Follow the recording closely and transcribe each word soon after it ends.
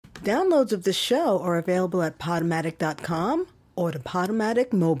Downloads of the show are available at Podomatic.com or the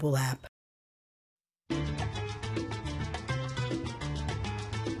Podomatic mobile app.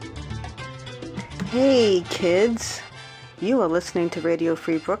 Hey kids, you are listening to Radio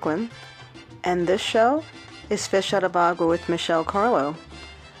Free Brooklyn, and this show is Fish Out of Agua with Michelle Carlo.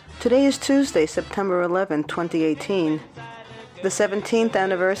 Today is Tuesday, September 11, 2018, the 17th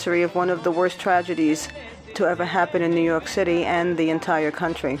anniversary of one of the worst tragedies to ever happen in New York City and the entire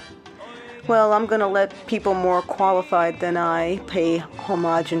country. Well, I'm going to let people more qualified than I pay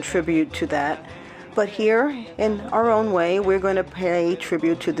homage and tribute to that. But here, in our own way, we're going to pay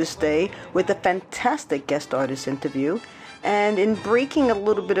tribute to this day with a fantastic guest artist interview. And in breaking a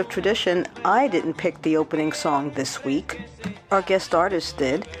little bit of tradition, I didn't pick the opening song this week. Our guest artist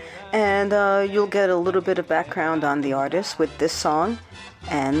did. And you'll get a little bit of background on the artist with this song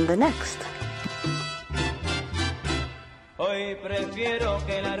and the next. Hoy prefiero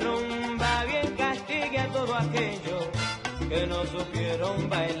que la rumba bien castigue a todo aquello que no supieron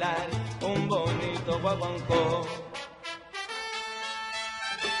bailar un bonito guaguancó.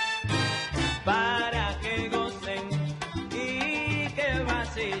 Para que gocen y que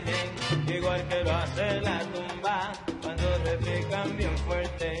vacilen, igual que lo hace la tumba cuando repican bien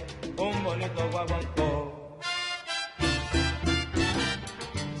fuerte un bonito guaguancó.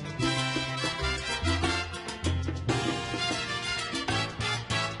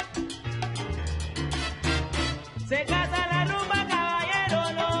 Se casa la rumba, caballero,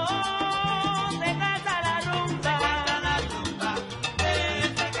 no. Se casa la rumba. Se canta la rumba.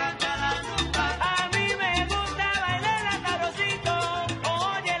 Se canta la rumba. A mí me gusta bailar a sabrosito.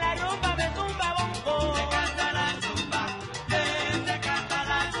 Oye, la rumba me zumba bonco. Se canta la rumba. Se canta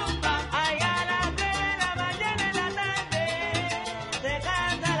la rumba. Allá a las 3 de la mañana en la tarde. Se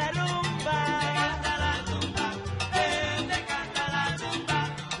canta la rumba. Se canta la rumba. Se canta la rumba.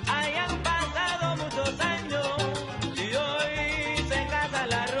 Ahí han pasado muchos años.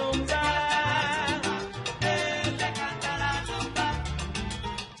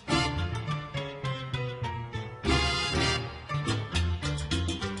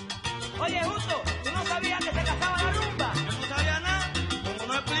 Oye, Justo, ¿tú no sabías que se casaba la rumba? Yo no sabía nada. ¿Cómo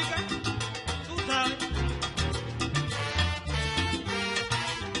no explicas? Tú sabes.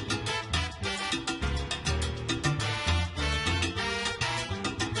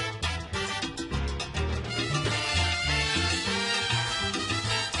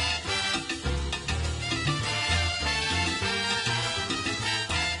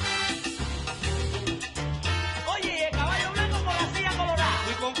 Oye, caballo blanco con la silla colorada.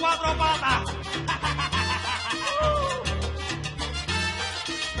 Y con 4 patas.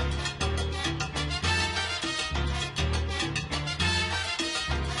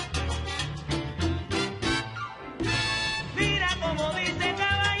 Mira como dice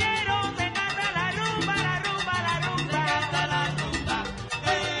caballero, se canta la rumba, la rumba, la rumba. Se canta la rumba,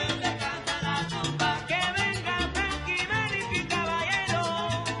 se canta la rumba. Que venga Frankie, Manny y caballero,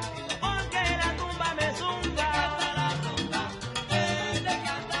 porque la tumba me zumba. Se canta la rumba, se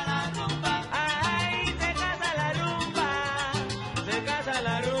canta la rumba. Ay, se canta la rumba, se canta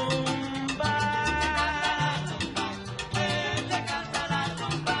la rumba. Se canta la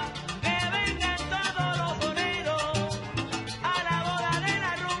rumba. Que vengan todos los soneros a la boda de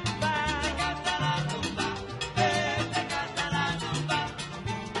la rumba. Se canta la rumba, se canta la rumba.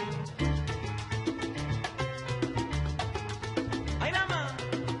 Ay, dama.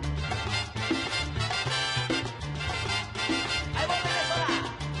 Ay, voy Venezuela.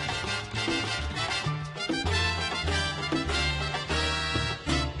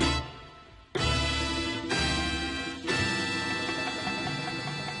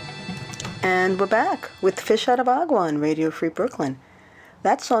 And we're back with Fish Out of Agua on Radio Free Brooklyn.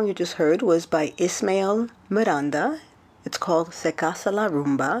 That song you just heard was by Ismael Miranda. It's called Se Casa la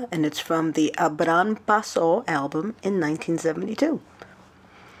Rumba, and it's from the Abran Paso album in 1972.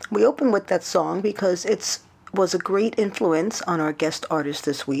 We opened with that song because it was a great influence on our guest artist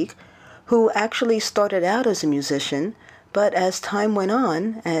this week, who actually started out as a musician, but as time went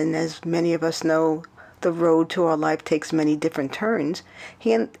on, and as many of us know, the road to our life takes many different turns,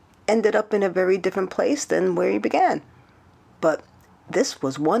 he ended up in a very different place than where he began. But this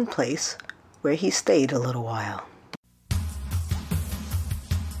was one place where he stayed a little while.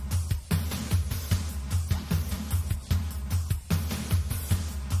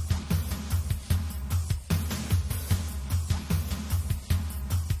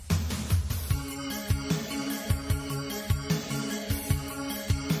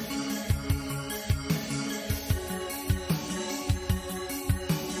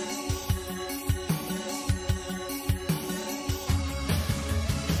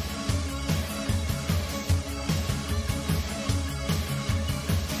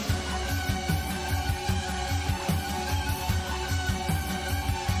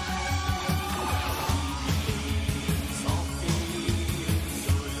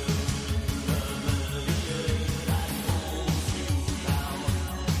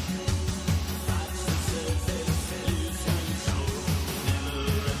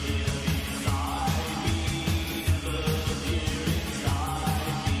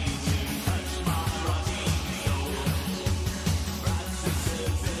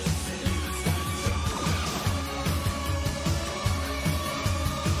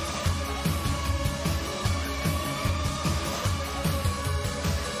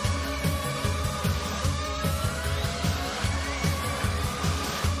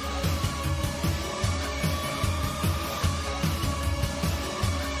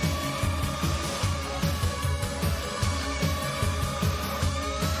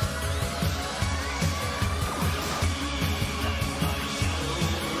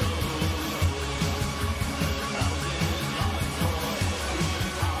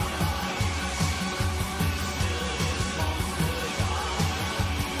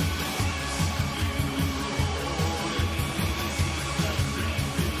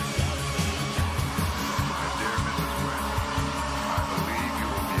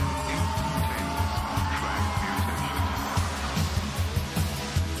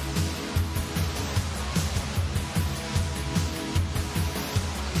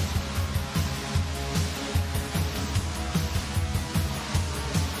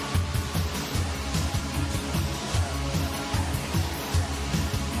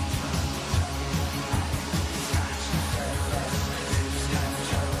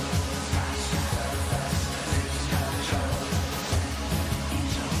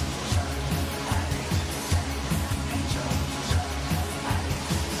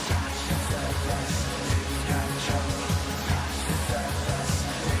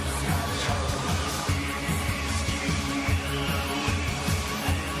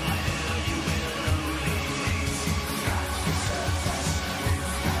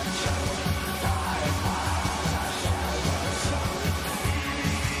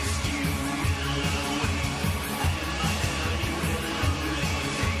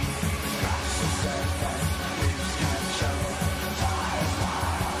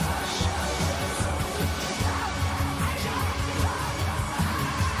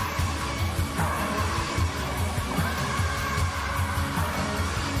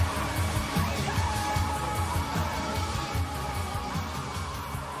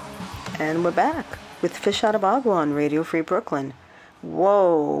 And we're back with Fish Out of Agua on Radio Free Brooklyn.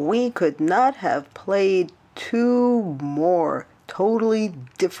 Whoa, we could not have played two more totally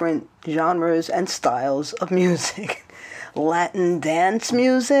different genres and styles of music. Latin dance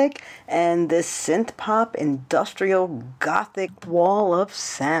music and this synth pop industrial gothic wall of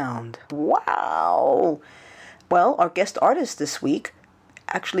sound. Wow! Well, our guest artist this week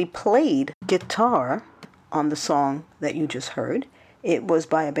actually played guitar on the song that you just heard. It was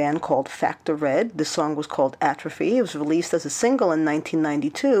by a band called Factor Red. The song was called Atrophy. It was released as a single in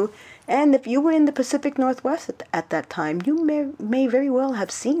 1992. And if you were in the Pacific Northwest at that time, you may very well have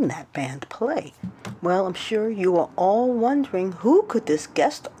seen that band play. Well, I'm sure you are all wondering, who could this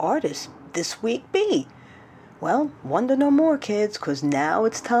guest artist this week be? Well, wonder no more, kids, because now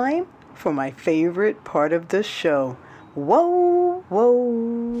it's time for my favorite part of the show. Whoa,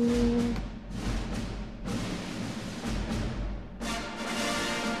 whoa.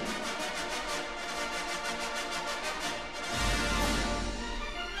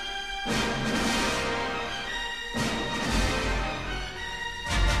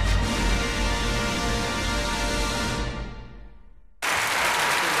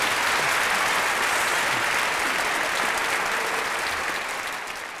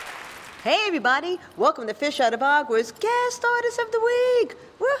 Hey everybody, welcome to Fish Out of Agua's Guest Artist of the Week.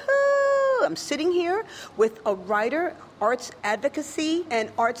 Woohoo! I'm sitting here with a writer, arts advocacy,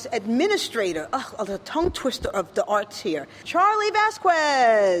 and arts administrator. A tongue twister of the arts here. Charlie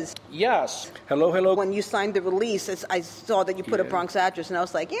Vasquez. Yes. Hello, hello. When you signed the release, I saw that you put a Bronx address, and I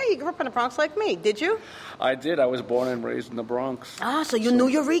was like, yeah, you grew up in the Bronx like me. Did you? I did. I was born and raised in the Bronx. So you're New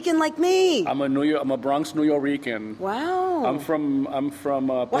Yorican like me. I'm a Bronx New Yorican. Wow. I'm from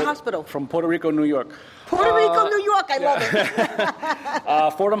what hospital? From Puerto Rico, New York. Puerto Rico, New York. I love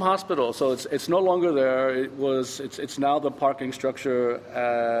it. Fordham Hospital. So it's no longer there. It's now the parking structure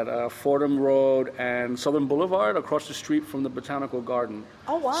at Fordham Road and Southern Boulevard, across the street from the Botanical Garden.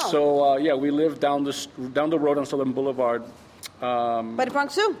 Oh wow. So we live down the road on Southern Boulevard. By the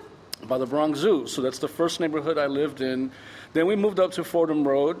Bronx Zoo. By the Bronx Zoo. So that's the first neighborhood I lived in. Then we moved up to Fordham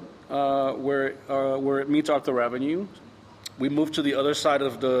Road, where it meets Arthur Avenue. We moved to the other side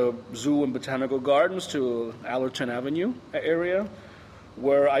of the zoo and botanical gardens to Allerton Avenue area,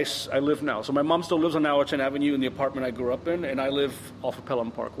 where I live now. So my mom still lives on Allerton Avenue in the apartment I grew up in, and I live off of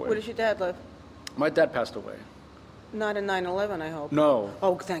Pelham Parkway. Where does your dad live? My dad passed away. Not in 9/11, I hope. No.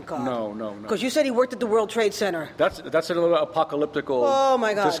 Oh, thank God. No. Because you said he worked at the World Trade Center. That's a little apocalyptical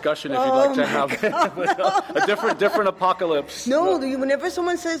discussion if you'd like to have a different apocalypse. No, whenever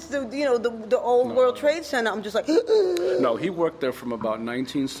someone says the old World Trade Center, I'm just like. No, he worked there from about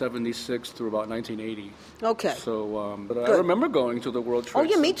 1976 through about 1980. Okay. So, but I remember going to the World Trade Center.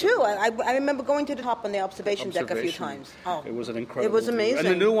 Oh yeah, me too. I remember going to the top on the observation deck a few times. Oh, it was an incredible. It was amazing. And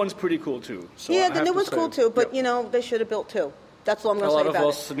the new one's pretty cool too. So yeah, the new one's cool too. But they should have built two. That's all I'm going to say about it. A lot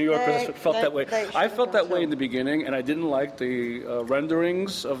of us New Yorkers felt that way. I felt that way in the beginning, and I didn't like the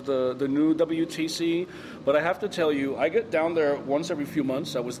renderings of the new WTC. But I have to tell you, I get down there once every few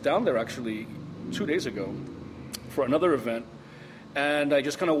months. I was down there actually 2 days ago for another event. And I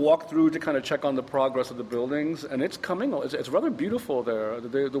just kind of walked through to kind of check on the progress of the buildings. And it's coming. It's rather beautiful there.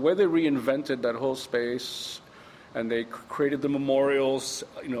 The way they reinvented that whole space. And they created the memorials,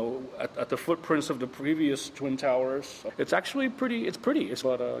 at the footprints of the previous Twin Towers. It's actually pretty. It's pretty.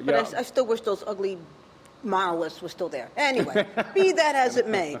 But I still wish those ugly monoliths were still there. Anyway, be that as it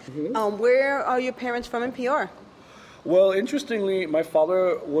may. Where are your parents from in PR? Well, interestingly, my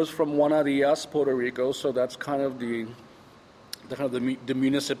father was from Juanadías, Puerto Rico, so that's kind of the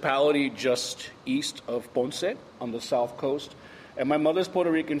municipality just east of Ponce on the south coast. And my mother's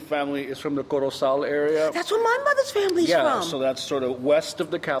Puerto Rican family is from the Corozal area. That's where my mother's family's from. Yeah, so that's sort of west of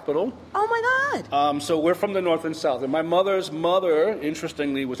the capital. Oh, my God. So we're from the north and south. And my mother's mother,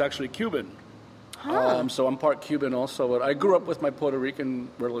 interestingly, was actually Cuban. Huh. So I'm part Cuban also. But I grew up with my Puerto Rican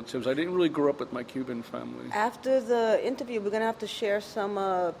relatives. I didn't really grow up with my Cuban family. After the interview, we're going to have to share some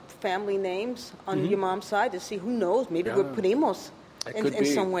family names on your mom's side to see who knows. Maybe we're primos. In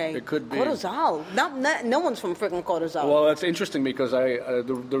some way. It could be. Corozal. No one's from freaking Corozal. Well, it's interesting because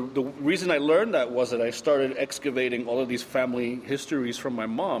the reason I learned that was that I started excavating all of these family histories from my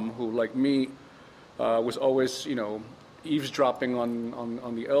mom, who, like me, was always, eavesdropping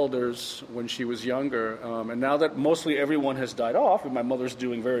on the elders when she was younger. And now that mostly everyone has died off, and my mother's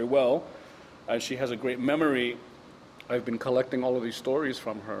doing very well, and she has a great memory, I've been collecting all of these stories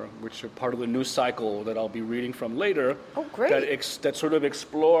from her, which are part of the new cycle that I'll be reading from later. Oh, great. That sort of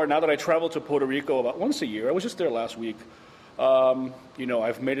explore, now that I travel to Puerto Rico about once a year, I was just there last week,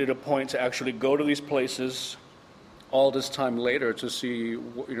 I've made it a point to actually go to these places, all this time later to see,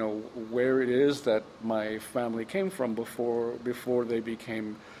 where it is that my family came from before they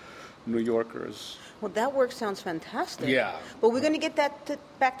became New Yorkers. Well, that work sounds fantastic. Yeah. But we're going to get back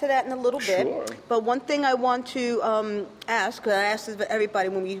to that in a little bit. Sure. But one thing I want to ask, because I ask this to everybody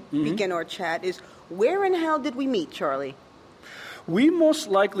when we begin our chat, is where and how did we meet, Charlie? We most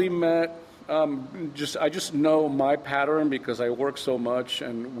likely met. I just know my pattern because I work so much,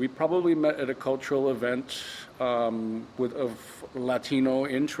 and we probably met at a cultural event of Latino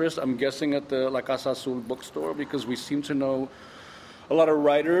interest. I'm guessing at the La Casa Azul bookstore because we seem to know a lot of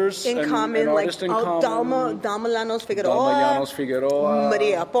writers in and common, artists in common. Dalma Llanos Figueroa,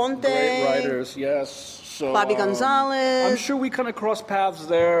 Maria Ponte, great writers, yes. So, Bobby Gonzalez. I'm sure we kind of crossed paths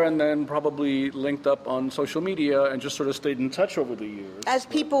there, and then probably linked up on social media and just sort of stayed in touch over the years. As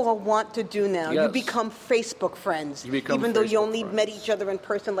people want to do now, Yes. you become Facebook friends, even though you only met each other in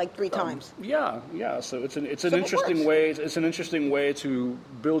person like 3 times. Yeah. So it's an So it interesting works. way. It's an interesting way to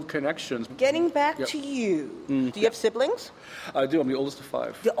build connections. Getting back Yep. to you, do you have siblings? I do. I'm the oldest of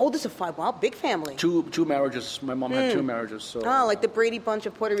 5. The oldest of 5. Wow, big family. Two marriages. My mom had 2 marriages. So Like the Brady Bunch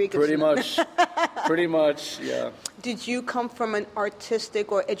of Puerto Ricans. pretty much. Yeah. Did you come from an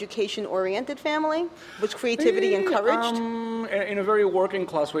artistic or education-oriented family? Was creativity encouraged? In a very working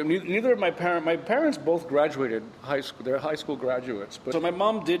class way. Neither of my parents both graduated high school. They're high school graduates. So my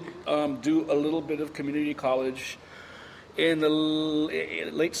mom did do a little bit of community college in the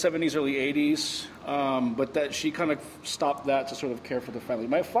late 70s, early 80s, but that she kind of stopped that to sort of care for the family.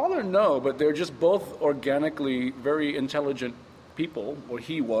 My father, no, but they're just both organically very intelligent people, or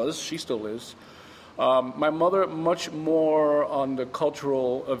he was, she still is. My mother, much more on the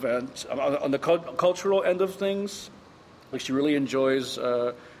cultural on the cultural end of things. Like she really enjoys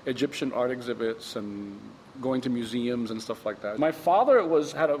Egyptian art exhibits and going to museums and stuff like that. My father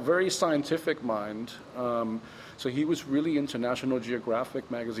had a very scientific mind. So he was really into National Geographic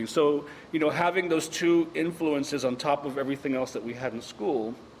magazine. So, having those 2 influences on top of everything else that we had in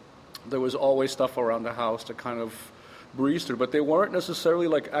school, there was always stuff around the house to kind of breeze through. But they weren't necessarily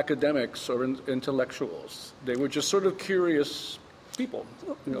like academics or intellectuals. They were just sort of curious people,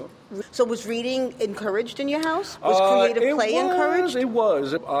 So was reading encouraged in your house? Was creative play encouraged? It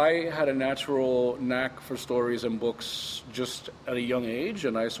was. I had a natural knack for stories and books just at a young age,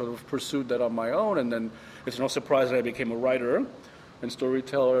 and I sort of pursued that on my own. And then it's no surprise that I became a writer and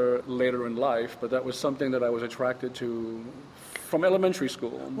storyteller later in life, but that was something that I was attracted to from elementary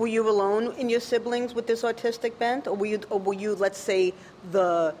school. Were you alone in your siblings with this artistic bent? Or were you, let's say,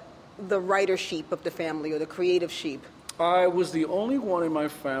 the writer sheep of the family or the creative sheep? I was the only one in my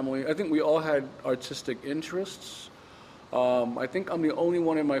family. I think we all had artistic interests. I think I'm the only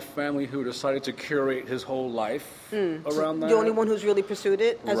one in my family who decided to curate his whole life around that. The only one who's really pursued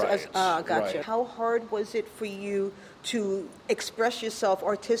it? Right. Gotcha. Right. How hard was it for you to express yourself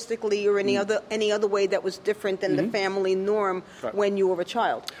artistically or any other way that was different than the family norm when you were a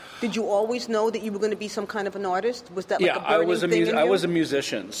child? Did you always know that you were going to be some kind of an artist? Was that like a burning thing in you? I was a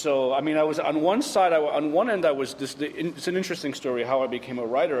musician. So, I mean, I was on one side, on one end, I was this. It's an interesting story how I became a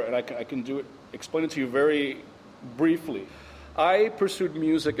writer, and I can explain it to you very briefly. I pursued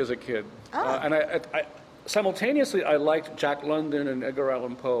music as a kid, and I simultaneously I liked Jack London and Edgar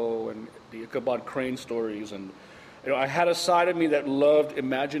Allan Poe and the Ichabod Crane stories, and I had a side of me that loved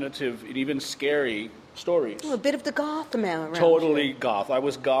imaginative and even scary stories. A bit of the goth around. Totally goth. I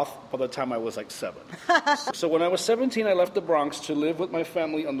was goth by the time I was like 7. So when I was 17, I left the Bronx to live with my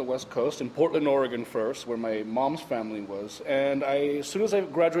family on the West Coast, in Portland, Oregon first, where my mom's family was. And as soon as I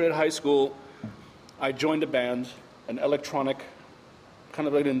graduated high school, I joined a band, an electronic, kind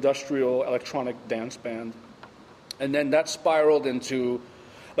of like an industrial electronic dance band. And then that spiraled into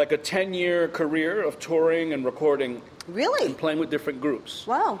like a 10-year career of touring and recording. Really? And playing with different groups.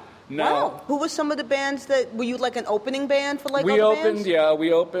 Wow. Now, wow. Who were some of the bands were you like an opening band for like we other opened, bands? Yeah,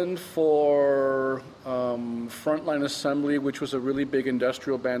 we opened for Frontline Assembly, which was a really big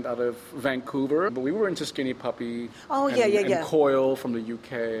industrial band out of Vancouver. But we were into Skinny Puppy. And Coil from the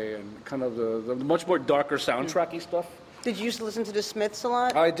UK, and kind of the much more darker soundtracky stuff. Did you used to listen to the Smiths a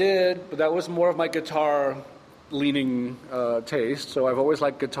lot? I did, but that was more of my guitar leaning taste. So I've always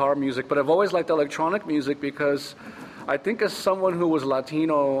liked guitar music, but I've always liked electronic music because I think as someone who was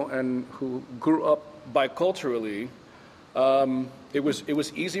Latino and who grew up biculturally, it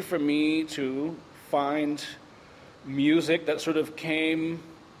was easy for me to find music that sort of came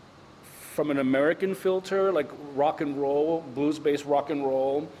from an American filter, like rock and roll, blues-based rock and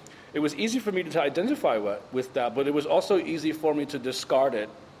roll. It was easy for me to identify with that, but it was also easy for me to discard it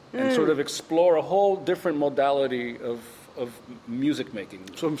and sort of explore a whole different modality of music making.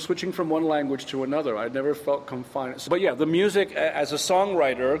 So I'm switching from one language to another. I never felt confined. But yeah, the music, as a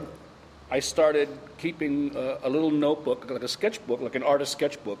songwriter, I started keeping a little notebook, like a sketchbook, like an artist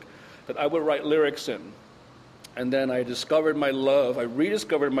sketchbook, that I would write lyrics in. And then I rediscovered my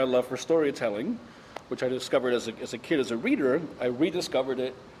love for storytelling, which I discovered as a kid, as a reader. I rediscovered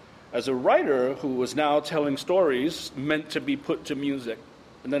it as a writer who was now telling stories meant to be put to music.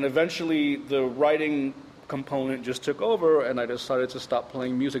 And then eventually the writing component just took over, and I decided to stop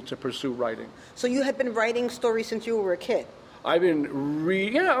playing music to pursue writing. So you had been writing stories since you were a kid? I've been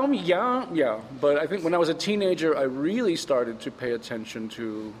but I think when I was a teenager, I really started to pay attention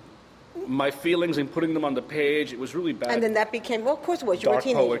to my feelings and putting them on the page. It was really bad. And then that became, well, of course it was. You were a dark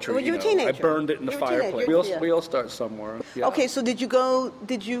teenager. poetry. You were a teenager. I burned it in the fireplace. We all start somewhere. Yeah. Okay, so did you go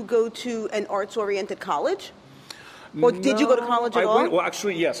to an arts-oriented college? Or did you go to college at all? Well,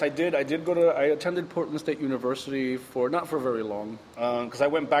 actually, yes, I did. I attended Portland State University not for very long, because I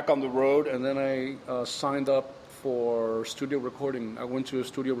went back on the road, and then I signed up for studio recording. I went to a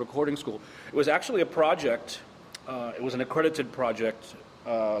studio recording school. It was actually a project. It was an accredited project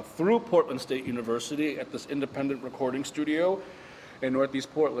through Portland State University at this independent recording studio in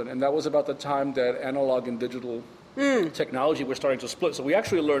Northeast Portland, and that was about the time that analog and digital technology were starting to split. So we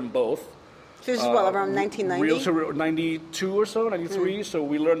actually learned both. So this is around 1990? Reel-to-reel, 92 or so, 93. So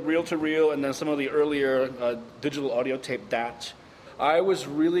we learned reel-to-reel, and then some of the earlier digital audio tape DAT. I was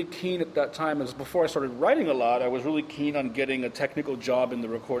really keen at that time, as before I started writing a lot, I was really keen on getting a technical job in the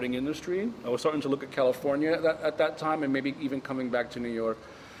recording industry. I was starting to look at California at that time, and maybe even coming back to New York.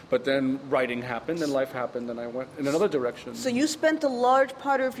 But then writing happened, and life happened, and I went in another direction. So you spent a large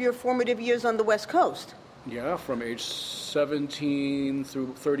part of your formative years on the West Coast? Yeah, from age 17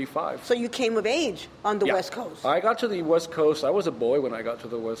 through 35. So you came of age on the West Coast? I got to the West Coast. I was a boy when I got to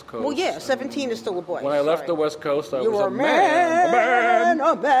the West Coast. Well, yeah, 17 is still a boy. When I left the West Coast, I was a a man.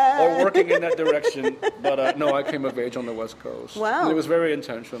 Or working in that direction. But no, I came of age on the West Coast. Wow. And it was very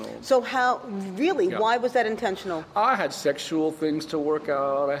intentional. So why was that intentional? I had sexual things to work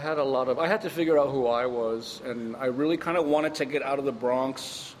out. I had to figure out who I was. And I really kind of wanted to get out of the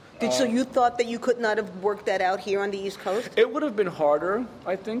Bronx. So you thought that you could not have worked that out here on the East Coast? It would have been harder,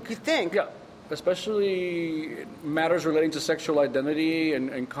 I think. You think? Yeah. Especially matters relating to sexual identity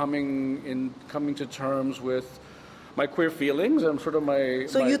and coming to terms with my queer feelings and sort of my...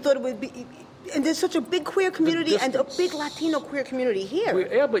 So you thought it would be... And there's such a big queer community and a big Latino queer community here.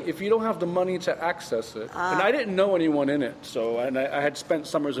 Yeah, but if you don't have the money to access it... And I didn't know anyone in it, and I had spent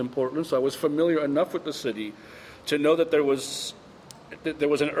summers in Portland, so I was familiar enough with the city to know that there was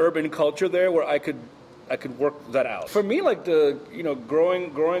an urban culture there where I could work that out. For me, like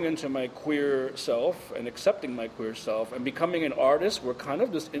growing into my queer self and accepting my queer self and becoming an artist were kind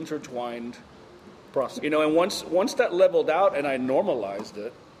of this intertwined process. And once that leveled out and I normalized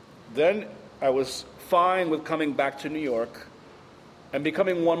it, then I was fine with coming back to New York and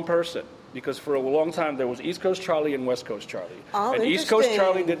becoming one person. Because for a long time there was East Coast Charlie and West Coast Charlie. Oh, and East Coast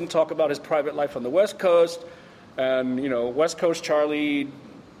Charlie didn't talk about his private life on the West Coast. And, West Coast Charlie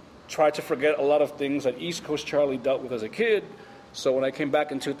tried to forget a lot of things that East Coast Charlie dealt with as a kid. So when I came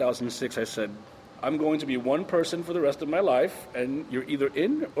back in 2006, I said, I'm going to be one person for the rest of my life, and you're either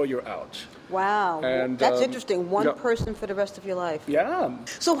in or you're out. Wow. And, that's interesting. One person for the rest of your life. Yeah.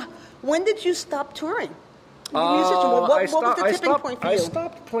 So when did you stop touring? What was the tipping point for you? I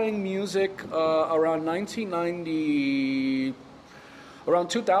stopped playing music around 1990...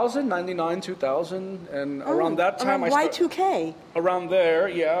 Around 2000, 99, 2000, and around that time... Around Y2K? Around there,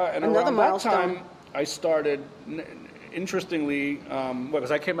 yeah. And another around milestone. That time, I started, interestingly,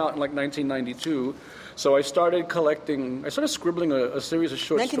 because I came out in 1992, so I started scribbling a series of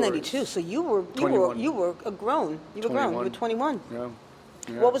short 1992, stories. So you were grown. You were grown. You were 21. Yeah.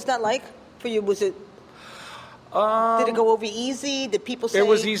 What was that like for you? Was it... did it go over easy? Did people say... It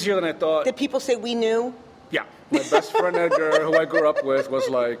was easier than I thought. Did people say we knew? Yeah. My best friend Edgar, who I grew up with, was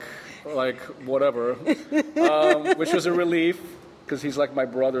like whatever, which was a relief because he's like my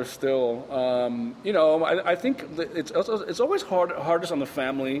brother still. I think it's always hardest on the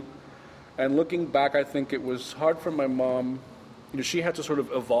family, and looking back, I think it was hard for my mom. She had to sort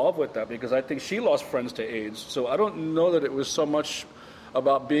of evolve with that because I think she lost friends to AIDS. So I don't know that it was so much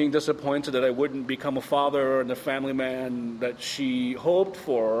about being disappointed that I wouldn't become a father and a family man that she hoped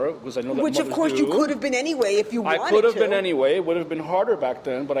for, because I know that which of course you could have been anyway if you wanted to. I could have been anyway. It would have been harder back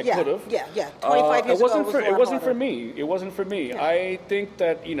then, but I could have. Yeah. 25 years ago it wasn't for me. Yeah. I think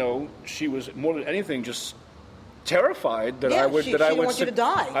that she was more than anything just terrified that Yeah, I would she that I didn't would want you to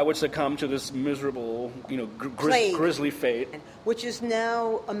die. I would succumb to this miserable, Plague. grisly fate. Which is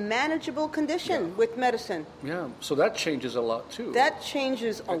now a manageable condition with medicine. Yeah, so that changes a lot too. That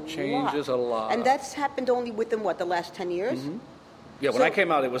changes a lot. changes a lot. And that's happened only within, the last 10 years? Yeah, when So- I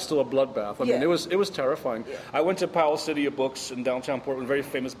came out, it was still a bloodbath. I mean, Yeah. it was terrifying. Yeah. I went to Powell City of Books in downtown Portland, very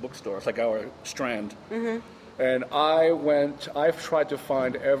famous bookstore. It's like our Strand. And I've tried to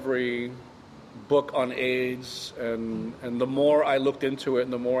find every book on AIDS, and the more I looked into it,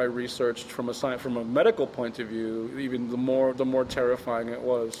 and the more I researched from a medical point of view, even the more terrifying it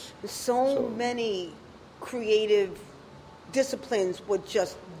was. So many creative disciplines were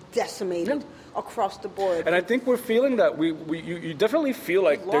just decimated across the board. And I think we're feeling that you definitely feel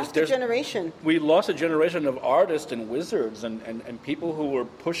like Lost a generation. We lost a generation of artists and wizards and people who were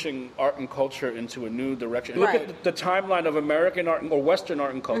pushing art and culture into a new direction. Look Right. at the timeline of American art or Western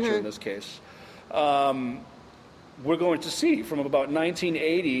art and culture in this case. We're going to see from about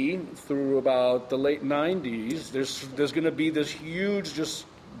 1980 through about the late 90s. There's going to be this huge just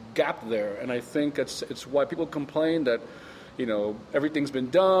gap there, and I think it's why people complain that everything's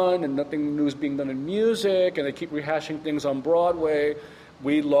been done and nothing new is being done in music, and they keep rehashing things on Broadway.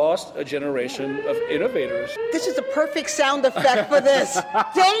 We lost a generation of innovators. This is the perfect sound effect for this.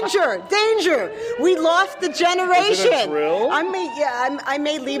 Danger! Danger! We lost the generation. Is it a drill? I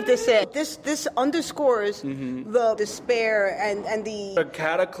may leave this in. This underscores the despair and the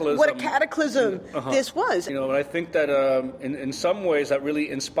cataclysm. What a cataclysm this was. And I think that in some ways that really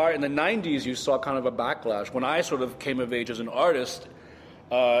inspired. In the 90s, you saw kind of a backlash. When I sort of came of age as an artist,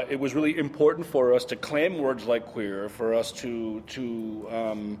 it was really important for us to claim words like queer, for us to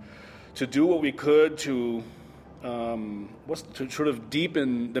do what we could to sort of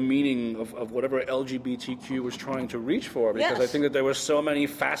deepen the meaning of whatever LGBTQ was trying to reach for. Because I Yes. think that there were so many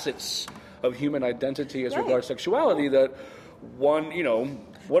facets of human identity as Right. regards sexuality that one,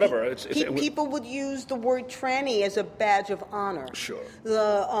 whatever. People would use the word tranny as a badge of honor. Sure.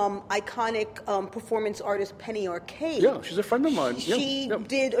 The iconic performance artist Penny Arcade. Yeah, she's a friend of mine. She Yeah.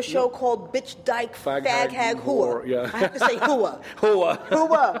 did a show called Bitch Dyke Fag, Fag Hag, Hag Whore. Hooah. Yeah. I have to say Hooah.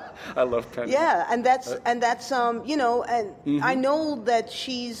 Hooah. I love Penny. Yeah, and that's I know that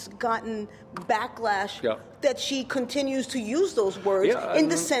she's gotten backlash Yeah. that she continues to use those words Yeah, in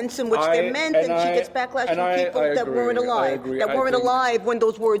the sense in which they're meant, and she gets backlash from people that weren't alive, alive when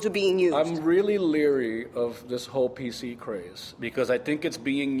those words were being used. I'm really leery of this whole PC craze because I think it's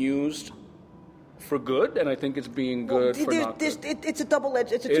being used for good, and I think it's being good for not good. It's a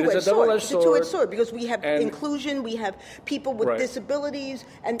double-edged. It's a It is a two-edged sword. double-edged It's a two-edged sword. sword because we have And- inclusion, we have people with Right. disabilities,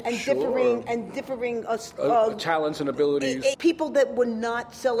 and Sure. differing Talents and abilities. people that were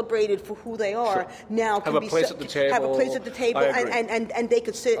not celebrated for who they are now can Have a be place at the table. Have a place at the table, I agree. and they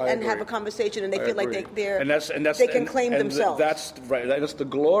could sit I and have agree. a conversation, and they I feel agree. like they they can claim themselves. That's right. That's the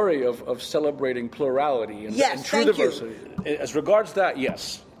glory of celebrating plurality and, Yes, and true thank you. diversity. As regards that,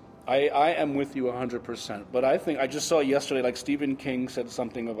 yes, I am with you 100%. But I think I just saw yesterday, like Stephen King said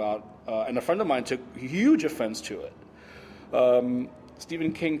something about, and a friend of mine took huge offense to it.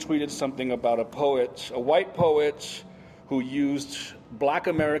 Stephen King tweeted something about a white poet who used Black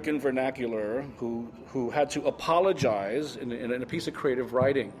American vernacular, who had to apologize in a piece of creative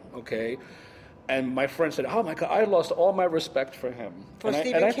writing. Okay. And my friend said, "Oh my God, I lost all my respect for him." For And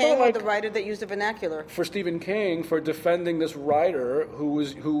Stephen I King, felt or like the writer that used the vernacular. for Stephen King for defending this writer who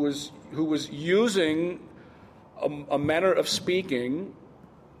was using a manner of speaking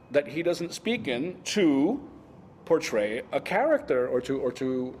that he doesn't speak in to portray a character or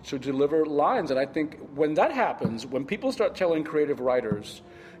to deliver lines. And I think when that happens, when people start telling creative writers,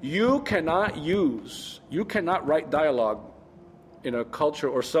 you cannot write dialogue in a culture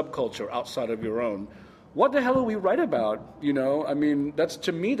or subculture outside of your own. What the hell do we write about? I mean, that's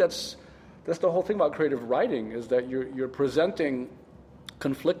the whole thing about creative writing, is that you're presenting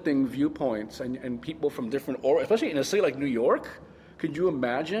conflicting viewpoints and people from different, especially in a city like New York. Could you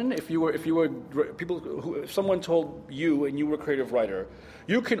imagine if someone told you, and you were a creative writer,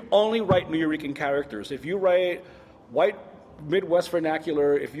 you can only write New Yorican characters. If you write white Midwest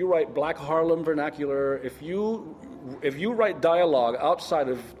vernacular, if you write Black Harlem vernacular, if you write dialogue outside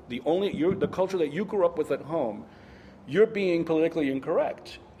of the culture that you grew up with at home, you're being politically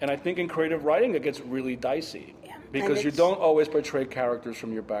incorrect. And I think in creative writing it gets really dicey. Yeah. Because you don't always portray characters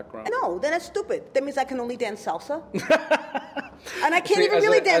from your background. No, then that's stupid. That means I can only dance salsa. And I can't See, even as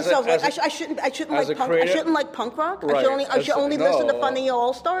really a- dance. as a- So as a- I shouldn't as a like punk. creative- I shouldn't like punk rock. Right. I should only listen to Funny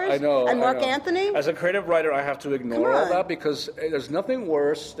All Stars I know. and Mark I know. Anthony. As a creative writer, I have to ignore Come all on. that because there's nothing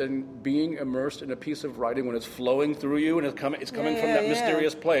worse than being immersed in a piece of writing when it's flowing through you and it's coming from that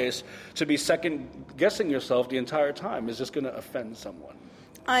mysterious place. To be second guessing yourself the entire time is just going to offend someone.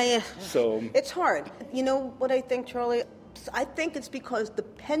 So It's hard. You know what I think, Charlie? I think it's because the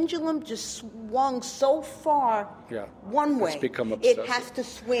pendulum just swung so far one way. It's become it obsessive. has to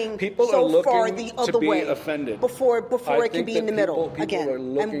swing People so are looking far the other to be way offended. before I it can think be in the that middle people again. are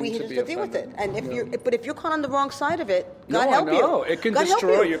looking And we to have be to deal with it. offended. And if you're caught on the wrong side of it, No, God I help you. know. It can God help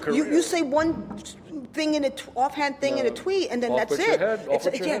destroy you. your career. You say one thing in offhand thing in a tweet, and then Off that's with your it. head, off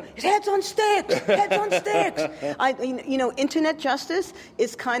with your head. It's heads on sticks. Heads on sticks. Internet justice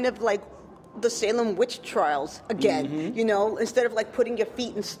is kind of like the Salem witch trials again. Mm-hmm. Instead of like putting your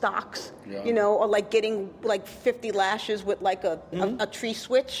feet in stocks, or like getting like 50 lashes with like a tree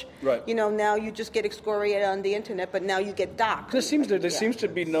switch. Right. Now you just get excoriated on the internet, but now you get docked. There seems to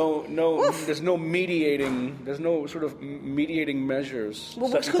be no there's no sort of mediating measures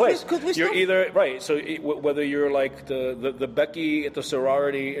Well, set in could place. we You're still- either right. So whether you're like the Becky at the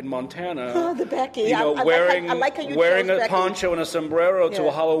sorority in Montana, Oh, the Becky. I wearing like how you wearing chose a Becky. poncho and a sombrero to Yeah.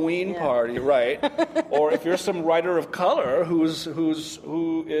 a Halloween party, right? Or if you're some writer of color who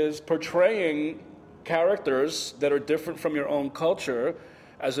is portraying characters that are different from your own culture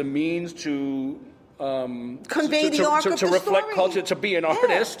as a means to Convey the arc of to the reflect story. culture, to be an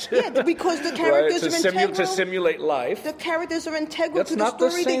artist. Yeah, because the characters right? are integral. To simulate life. The characters are integral That's to the not the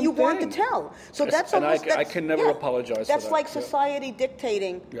story that same you want to thing. tell. So Yes, that's and almost. I can never apologize for That's that. like Yeah. society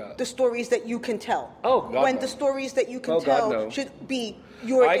dictating the stories that you can tell. Oh, God, when no. the stories that you can Oh, God, tell no. should be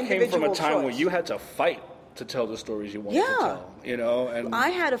your I individual came from a time choice. where you had to fight to tell the stories you wanted to tell. And I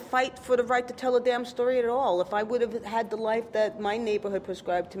had to fight for the right to tell a damn story at all. If I would have had the life that my neighborhood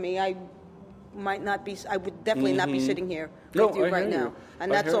prescribed to me, I would definitely not be sitting here No, with you I right hear now. you.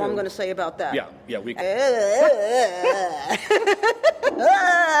 And I that's hear all I'm you. going to say about that. Yeah, we can.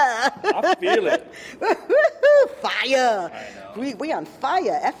 I feel it. Fire. I know. We on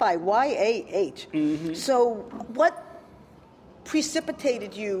fire. FIYAH. Mm-hmm. So what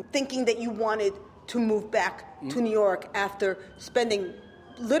precipitated you thinking that you wanted to move back Mm-hmm. to New York after spending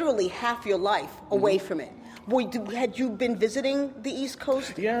literally half your life away Mm-hmm. from it? Had you been visiting the East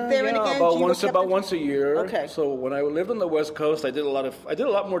Coast Yeah, there and again? about You were once once a year. Okay. So when I lived on the West Coast, I did a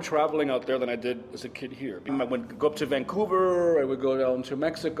lot more traveling out there than I did as a kid here. I would go up to Vancouver. I would go down to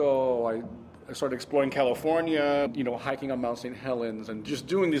Mexico. I started exploring California. Hiking on Mount St. Helens and just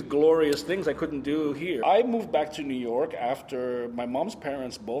doing these glorious things I couldn't do here. I moved back to New York after my mom's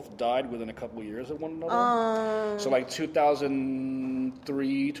parents both died within a couple of years of one another. So like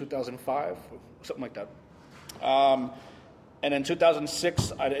 2003, 2005, something like that. And in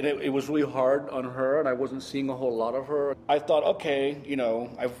 2006, it was really hard on her, and I wasn't seeing a whole lot of her. I thought, okay,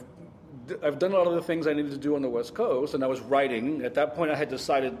 I've done a lot of the things I needed to do on the West Coast, and I was writing. At that point, I had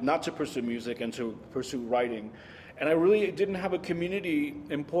decided not to pursue music and to pursue writing. And I really didn't have a community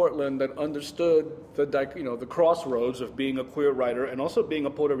in Portland that understood the crossroads of being a queer writer and also being a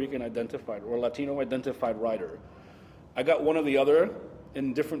Puerto Rican identified or Latino identified writer. I got one or the other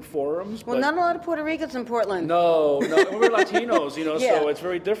in different forums. Well, but not a lot of Puerto Ricans in Portland. No, we're Latinos, Yeah. so it's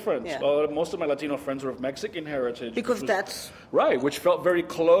very different. Yeah. Most of my Latino friends are of Mexican heritage. Because which was- that's... Right, which felt very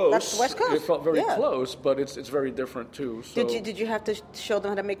close. That's the West Coast. It felt very Yeah. close, but it's very different too. So. Did you have to show them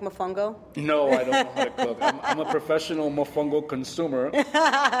how to make mofongo? No, I don't know how to cook. I'm a professional mofongo consumer.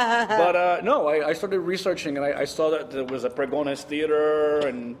 But no, I started researching, and I saw that there was a Pregones Theater,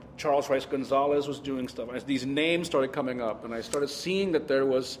 and Charles Rice Gonzalez was doing stuff. And these names started coming up, and I started seeing that there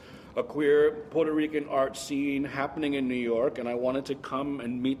was a queer Puerto Rican art scene happening in New York, and I wanted to come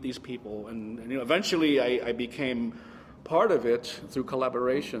and meet these people. And eventually I became part of it through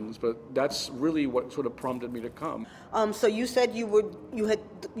collaborations, but that's really what sort of prompted me to come. So you said you were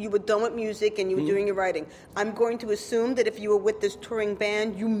done with music and you were doing your writing. I'm going to assume that if you were with this touring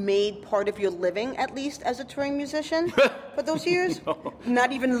band, you made part of your living at least as a touring musician for those years. No.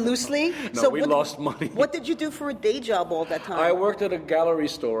 Not even loosely. No, we lost money. What did you do for a day job all that time? I worked at a gallery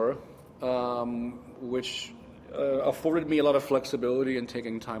store, which afforded me a lot of flexibility in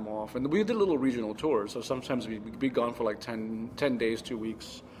taking time off. And we did little regional tours, so sometimes we'd be gone for like 10 days, 2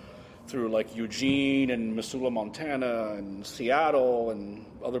 weeks, through like Eugene and Missoula, Montana, and Seattle, and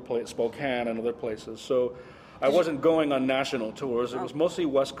other places, Spokane, and other places. So I wasn't going on national tours. It was mostly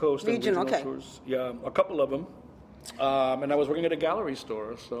West Coast and Regional, regional okay. tours. Yeah, a couple of them. And I was working at a gallery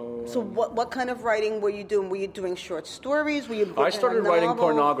store. So what kind of writing were you doing? Were you doing short stories? Were you? I started writing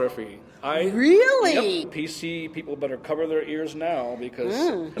pornography. Really? Yep, PC people better cover their ears now because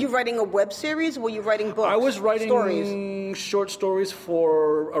You writing a web series? Or were you writing books? I was writing stories. short stories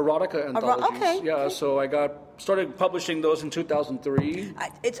for erotica anthologies. Okay. Yeah, so I started publishing those in 2003.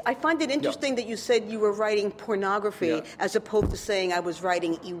 I find it interesting that you said you were writing pornography as opposed to saying I was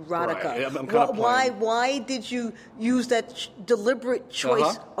writing erotica. Right. I'm kind of Why did you use that deliberate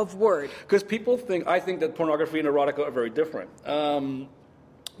choice of word? Because I think that pornography and erotica are very different.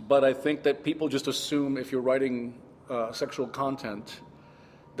 But I think that people just assume if you're writing sexual content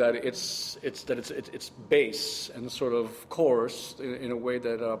that it's base and sort of coarse in a way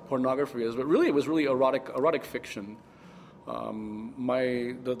that pornography is. But really, it was really erotic fiction.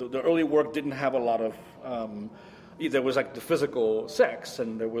 The early work didn't have a lot of. There was like the physical sex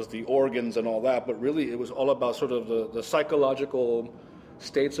and there was the organs and all that, but really it was all about sort of the psychological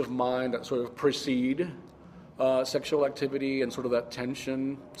states of mind that sort of precede sexual activity and sort of that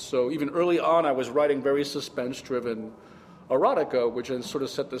tension. So even early on, I was writing very suspense-driven erotica, which then sort of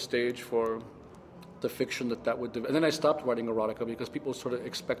set the stage for the fiction that would develop. And then I stopped writing erotica because people sort of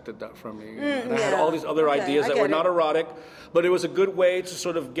expected that from me. And I had all these other ideas that were not erotic, but it was a good way to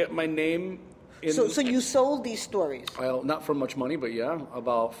sort of get my name. So you sold these stories? Well, not for much money, but yeah,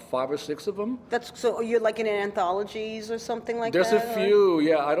 about 5 or 6 of them. So you're like in anthologies or something like There's that? There's a few,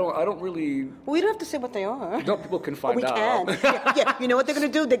 yeah. I don't really. Well, we don't have to say what they are. No, people can find out. We can. Yeah. You know what they're going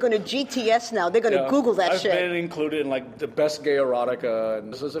to do? They're going to GTS now. They're going to Google that shit. I've been included in like the best gay erotica,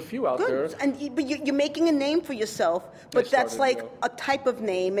 and there's a few out there. But you're making a name for yourself, but that's like a type of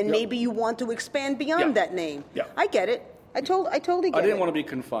name, and maybe you want to expand beyond that name. Yeah. I get it. I totally get it. I didn't want to be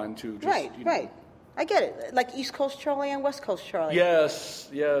confined to just, Right. I get it. Like East Coast Charlie and West Coast Charlie. Yes.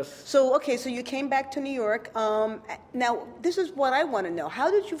 So you came back to New York. Now, this is what I want to know. How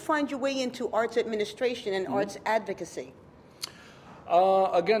did you find your way into arts administration and arts advocacy?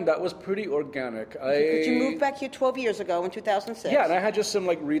 Again, that was pretty organic. Did you move back here 12 years ago in 2006? Yeah, and I had just some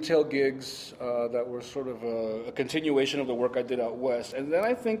like retail gigs that were sort of a continuation of the work I did out west. And then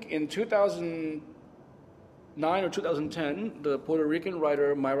I think in 2009 or 2010, the Puerto Rican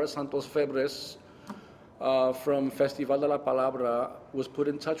writer Mayra Santos Febres from Festival de la Palabra was put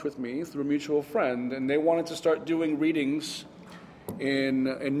in touch with me through a mutual friend, and they wanted to start doing readings in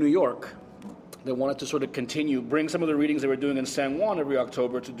New York. They wanted to sort of bring some of the readings they were doing in San Juan every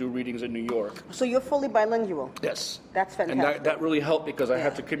October to do readings in New York. So you're fully bilingual? Yes. That's fantastic. And that really helped because I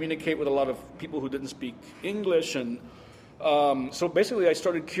had to communicate with a lot of people who didn't speak English. And so basically I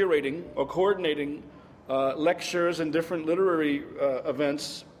started curating or coordinating lectures and different literary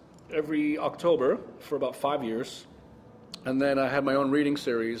events every October for about 5 years. And then I had my own reading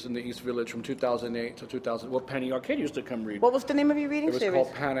series in the East Village from 2008 to 2000. Well, Penny Arcade used to come read. What was the name of your reading series? It was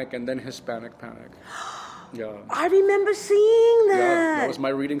called Panic and then Hispanic Panic. Yeah. I remember seeing that. Yeah, that was my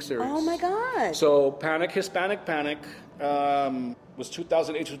reading series. Oh, my God. So Hispanic Panic was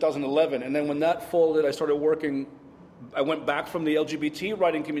 2008, 2011. And then when that folded, I went back from the LGBT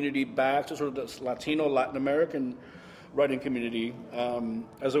writing community back to sort of the Latino, Latin American writing community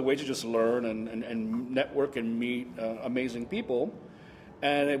as a way to just learn and network and meet amazing people.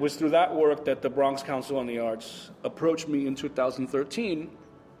 And it was through that work that the Bronx Council on the Arts approached me in 2013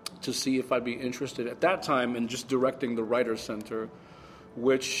 to see if I'd be interested at that time in just directing the Writers Center,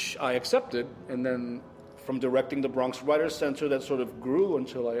 which I accepted. And then from directing the Bronx Writers Center, that sort of grew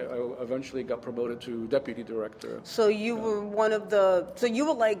until I eventually got promoted to deputy director. So you were you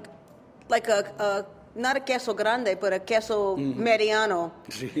were like a not a queso grande, but a queso mediano.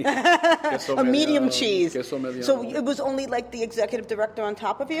 A medium cheese. Queso mediano. So it was only like the executive director on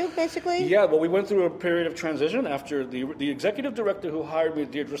top of you, basically? Yeah, well, we went through a period of transition after the executive director who hired me,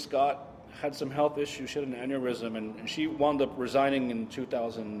 Deirdre Scott, had some health issues. She had an aneurysm, and she wound up resigning in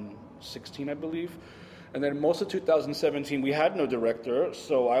 2016, I believe. And then most of 2017, we had no director,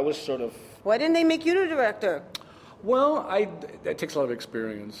 so I was sort of... Why didn't they make you the director? Well, it takes a lot of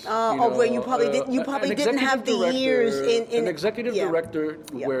experience. Well, you probably didn't have the years in an executive director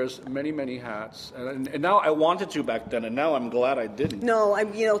wears many, many hats, and now I wanted to back then, and now I'm glad I didn't. No,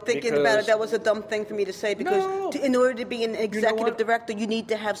 I'm thinking about it. That was a dumb thing for me to say because in order to be an executive director, you need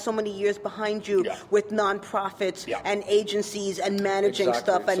to have so many years behind you with nonprofits and agencies and managing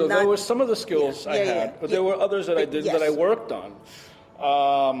stuff. And there were some of the skills I had, but there were others that I did that I worked on.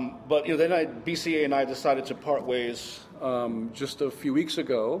 But then BCA and I decided to part ways just a few weeks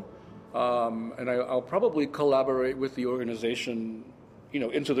ago, and I'll probably collaborate with the organization,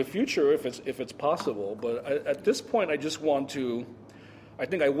 into the future if it's possible. But at this point, I I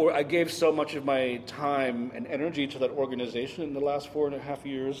think I gave so much of my time and energy to that organization in the last 4.5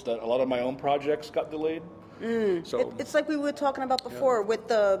 years that a lot of my own projects got delayed. So It's like we were talking about before with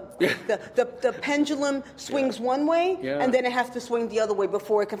the pendulum swings one way and then it has to swing the other way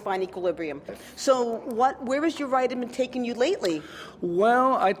before it can find equilibrium. So where has your writing been taking you lately?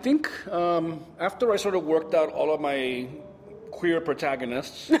 Well, I think after I sort of worked out all of my queer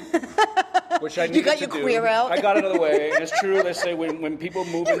protagonists, which I needed You got to your do, queer out. I got it out of the way. And it's true, they say when people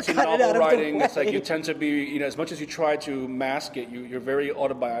move into got it out novel of the writing, it's like way. you tend to be, as much as you try to mask it, you're very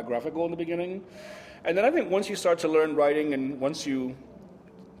autobiographical in the beginning. And then I think once you start to learn writing and once you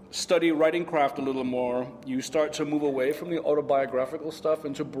study writing craft a little more, you start to move away from the autobiographical stuff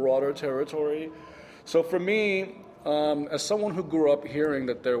into broader territory. So for me, as someone who grew up hearing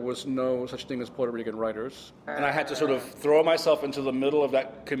that there was no such thing as Puerto Rican writers, and I had to sort of throw myself into the middle of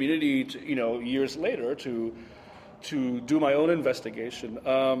that community, years later to do my own investigation.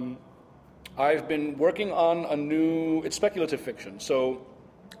 I've been working on it's speculative fiction. So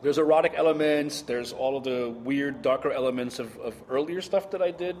there's erotic elements, there's all of the weird, darker elements of earlier stuff that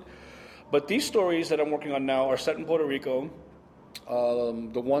I did. But these stories that I'm working on now are set in Puerto Rico.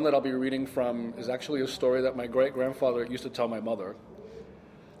 The one that I'll be reading from is actually a story that my great-grandfather used to tell my mother,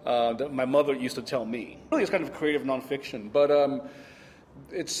 that my mother used to tell me. Really, it's kind of creative nonfiction, but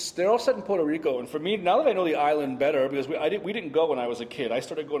they're all set in Puerto Rico. And for me, now that I know the island better, because we didn't go when I was a kid. I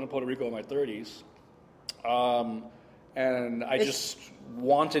started going to Puerto Rico in my 30s. And I just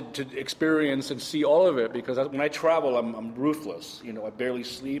wanted to experience and see all of it because when I travel, I'm ruthless. I barely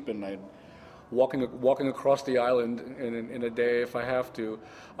sleep, and I'm walking across the island in a day if I have to.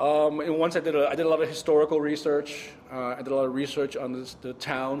 And once I did a lot of historical research. I did a lot of research on the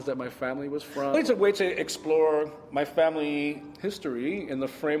towns that my family was from. It's a way to explore my family history in the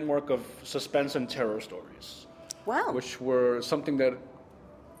framework of suspense and terror stories. Wow. Which were something that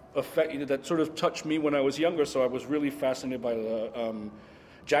sort of touched me when I was younger, so I was really fascinated by the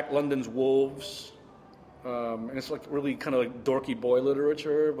Jack London's Wolves, and it's like really kind of like dorky boy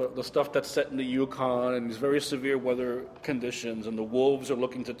literature, but the stuff that's set in the Yukon and these very severe weather conditions, and the wolves are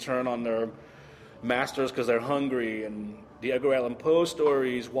looking to turn on their masters because they're hungry, and the Edgar Allan Poe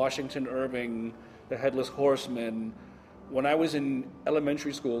stories, Washington Irving, the Headless Horseman. When I was in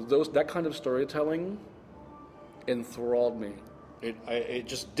elementary school, that kind of storytelling enthralled me. It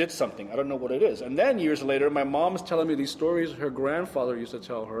just did something. I don't know what it is. And then years later, my mom's telling me these stories her grandfather used to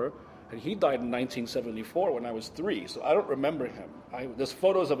tell her, and he died in 1974 when I was 3, so I don't remember him. There's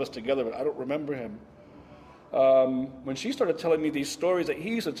photos of us together, but I don't remember him. When she started telling me these stories that he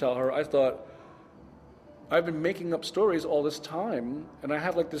used to tell her, I thought, I've been making up stories all this time, and I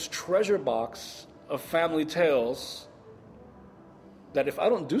have like this treasure box of family tales that if I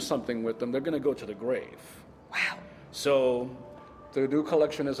don't do something with them, they're going to go to the grave. Wow. So the new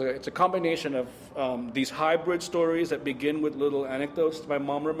collection it's a combination of these hybrid stories that begin with little anecdotes that my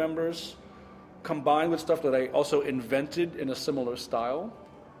mom remembers, combined with stuff that I also invented in a similar style,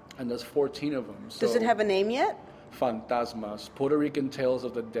 and there's 14 of them. So, does it have a name yet? Fantasmas, Puerto Rican Tales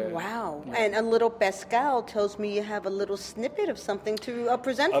of the Dead. Wow. Yeah. And a little Pascal tells me you have a little snippet of something to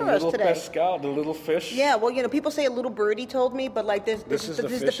present for us today. A little Pascal, the little fish. Yeah, well, people say a little birdie told me, but like this is the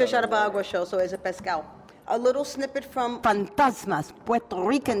Fish Out of Agua show, so it's a Pascal. A little snippet from Fantasmas, Puerto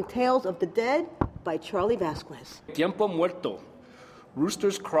Rican Tales of the Dead by Charlie Vasquez. Tiempo muerto.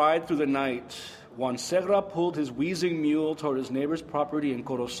 Roosters cried through the night. Juan Serra pulled his wheezing mule toward his neighbor's property in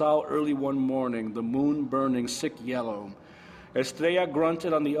Corozal early one morning, the moon burning sick yellow. Estrella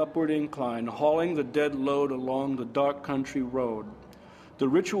grunted on the upward incline, hauling the dead load along the dark country road. The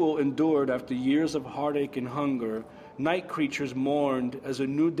ritual endured after years of heartache and hunger. Night creatures mourned as a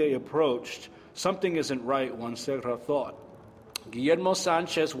new day approached. Something isn't right, Juan Serra thought. Guillermo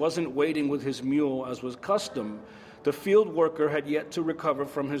Sanchez wasn't waiting with his mule as was custom. The field worker had yet to recover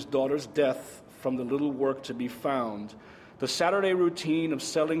from his daughter's death, from the little work to be found. The Saturday routine of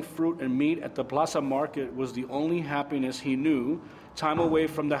selling fruit and meat at the Plaza Market was the only happiness he knew, time away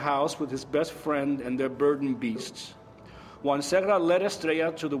from the house with his best friend and their burden beasts. Juan Serra led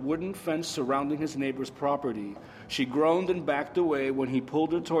Estrella to the wooden fence surrounding his neighbor's property. She groaned and backed away when he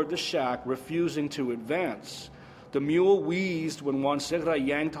pulled her toward the shack, refusing to advance. The mule wheezed when Juan Serra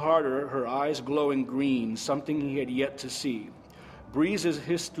yanked harder, her eyes glowing green, something he had yet to see. Breezes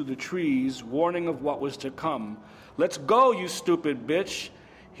hissed through the trees, warning of what was to come. "Let's go, you stupid bitch!"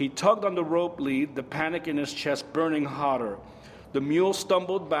 He tugged on the rope lead, the panic in his chest burning hotter. The mule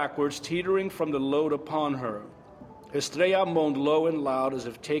stumbled backwards, teetering from the load upon her. Estrella moaned low and loud as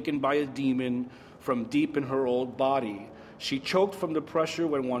if taken by a demon from deep in her old body. She choked from the pressure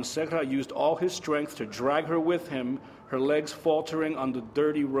when Juan Serra used all his strength to drag her with him, her legs faltering on the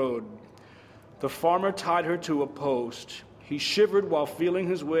dirty road. The farmer tied her to a post. He shivered while feeling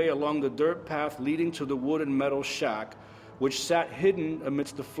his way along the dirt path leading to the wood and metal shack, which sat hidden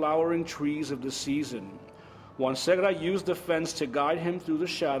amidst the flowering trees of the season. Juan Segura used the fence to guide him through the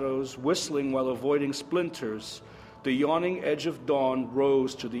shadows, whistling while avoiding splinters. The yawning edge of dawn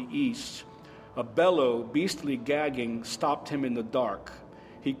rose to the east. A bellow, beastly gagging, stopped him in the dark.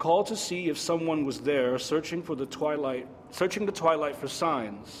 He called to see if someone was there, searching the twilight for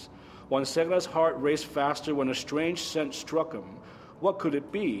signs. Juan Segura's heart raced faster when a strange scent struck him. What could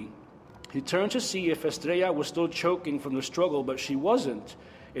it be? He turned to see if Estrella was still choking from the struggle, but she wasn't.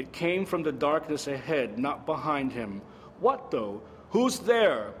 It came from the darkness ahead, not behind him. What, though? Who's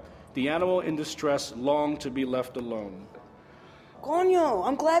there? The animal in distress longed to be left alone. Coño,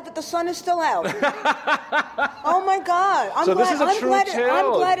 I'm glad that the sun is still out. Oh my God! I'm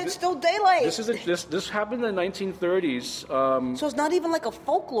glad it's still daylight. This happened in the 1930s. So it's not even like a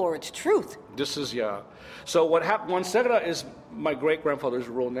folklore; it's truth. So what happened? Juan Segura is my great-grandfather's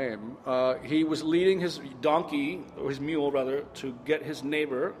real name. He was leading his donkey, or his mule rather, to get his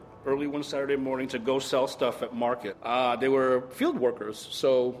neighbor early one Saturday morning to go sell stuff at market. They were field workers.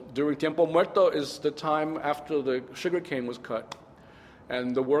 So during Tiempo Muerto is the time after the sugarcane was cut.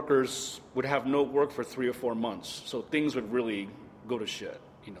 And the workers would have no work for 3 or 4 months. So things would really go to shit.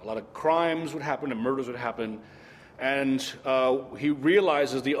 A lot of crimes would happen and murders would happen. And he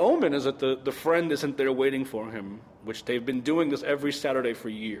realizes the omen is that the friend isn't there waiting for him, which they've been doing this every Saturday for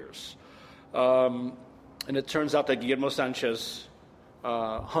years. And it turns out that Guillermo Sanchez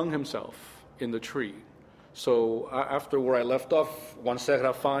hung himself in the tree. So after where I left off, Juan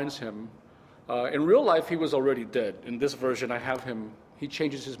Segura finds him. In real life, he was already dead. In this version, I have him. He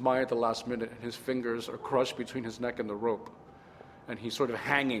changes his mind at the last minute, and his fingers are crushed between his neck and the rope. And he's sort of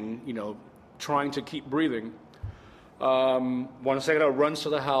hanging, trying to keep breathing. Juan Segura runs to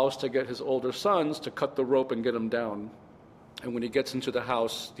the house to get his older sons to cut the rope and get him down. And when he gets into the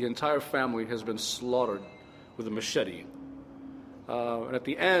house, the entire family has been slaughtered with a machete. And at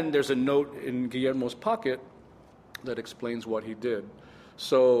the end, there's a note in Guillermo's pocket that explains what he did.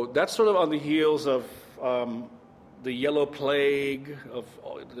 So that's sort of on the heels of the Yellow Plague, of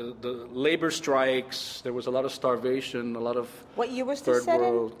the labor strikes. There was a lot of starvation, a lot of... What year was this set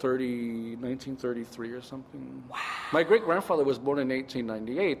in? 1933 or something. Wow. My great-grandfather was born in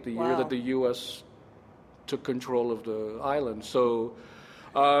 1898, the year that the U.S. took control of the island. So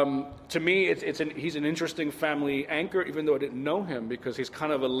to me, he's an interesting family anchor, even though I didn't know him, because he's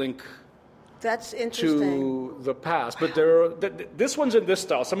kind of a link... That's interesting. To the past. But this one's in this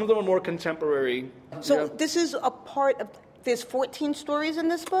style. Some of them are more contemporary. So this is a part of, there's 14 stories in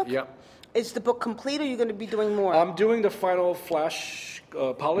this book? Yeah. Is the book complete, or are you going to be doing more? I'm doing the final flash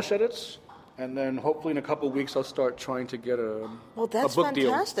polish edits. And then hopefully in a couple of weeks I'll start trying to get a book deal. Well, that's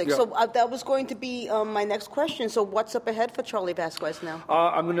fantastic. Yeah. So that was going to be my next question. So what's up ahead for Charlie Vasquez now?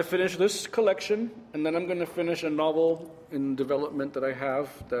 I'm going to finish this collection, and then I'm going to finish a novel in development that I have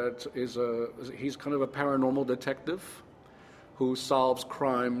that is he's kind of a paranormal detective who solves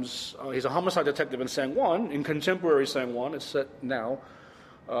crimes. He's a homicide detective in San Juan, in contemporary San Juan. It's set now.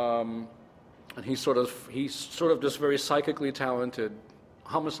 And he's sort of this very psychically talented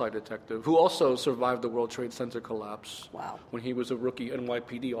homicide detective who also survived the World Trade Center collapse when he was a rookie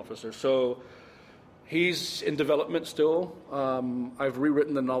NYPD officer. So he's in development still. I've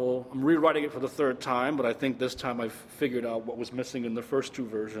rewritten the novel. I'm rewriting it for the third time, but I think this time I've figured out what was missing in the first two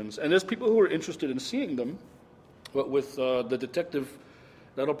versions. And there's people who are interested in seeing them, but with the detective,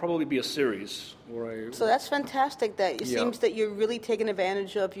 that'll probably be a series. So that's fantastic. That it seems that you're really taking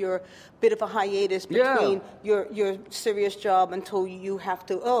advantage of your bit of a hiatus between your serious job until you have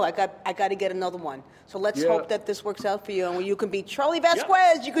to. I got to get another one. So let's hope that this works out for you, and when you can be Charlie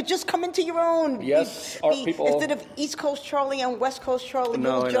Vasquez, you could just come into your own. Yes, people. Instead of East Coast Charlie and West Coast Charlie,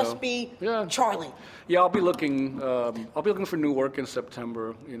 you'll just be Charlie. Yeah, I'll be looking for new work in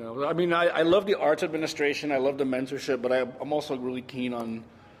September. I mean, I love the arts administration. I love the mentorship, but I'm also really keen on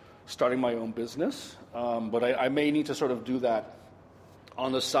starting my own business. But I may need to sort of do that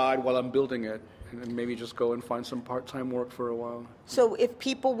on the side while I'm building it, and maybe just go and find some part-time work for a while. So if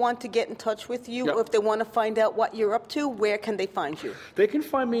people want to get in touch with you, or if they want to find out what you're up to, where can they find you? They can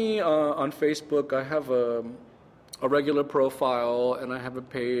find me on Facebook. I have a regular profile, and I have a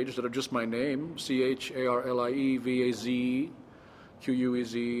page that are just my name, CharlieVazquez.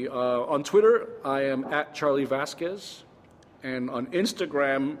 On Twitter, I am at Charlie Vasquez. And on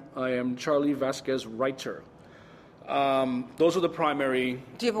Instagram, I am Charlie Vasquez Writer. Those are the primary.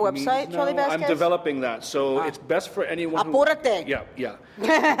 Do you have a website, means Charlie now. Vasquez? I'm developing that, so it's best for anyone. Apúrate. Yeah. You know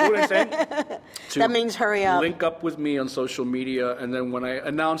what I'm saying? That means hurry up. Link up with me on social media, and then when I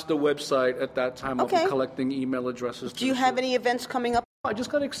announce the website, at that time I'll be collecting email addresses. Do you have any events coming up? I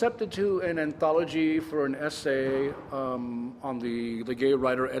just got accepted to an anthology for an essay on the gay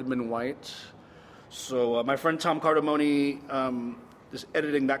writer Edmund White. So my friend Tom Cardamone is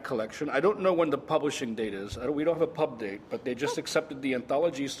editing that collection. I don't know when the publishing date is. We don't have a pub date, but they just accepted the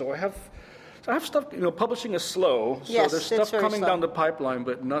anthology. So I have stuff. Publishing is slow. So Yes, there's it's stuff very coming slow. down the pipeline,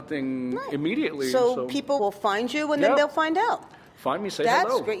 but nothing immediately. So people will find you, and then they'll find out. Find me, say That's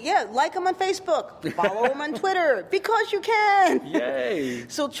hello. great. Yeah, like them on Facebook, follow them on Twitter, because you can. Yay.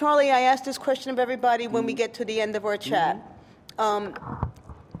 So, Charlie, I asked this question of everybody when we get to the end of our chat.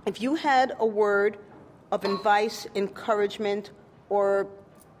 If you had a word of advice, encouragement, or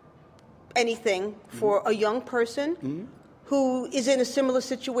anything for a young person who is in a similar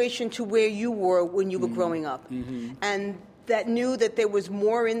situation to where you were when you were growing up, and that knew that there was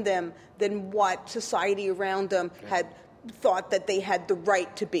more in them than what society around them had thought that they had the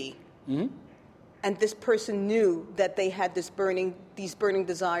right to be. And this person knew that they had these burning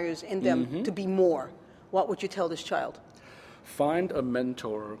desires in them to be more. What would you tell this child? Find a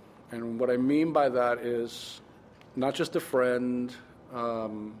mentor. And what I mean by that is not just a friend,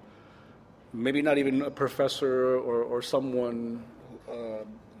 maybe not even a professor or someone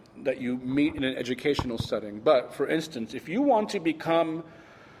that you meet in an educational setting. But for instance, if you want to become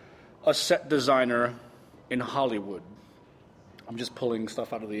a set designer in Hollywood, I'm just pulling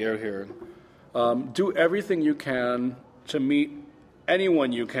stuff out of the air here, do everything you can to meet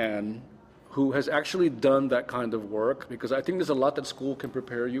anyone you can who has actually done that kind of work, because I think there's a lot that school can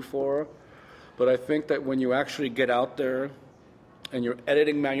prepare you for. But I think that when you actually get out there and you're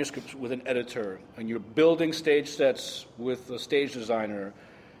editing manuscripts with an editor, and you're building stage sets with a stage designer,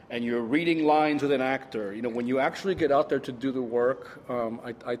 and you're reading lines with an actor, when you actually get out there to do the work,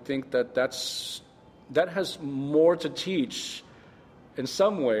 I think that has more to teach in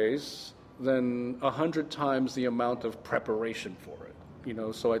some ways than 100 times the amount of preparation for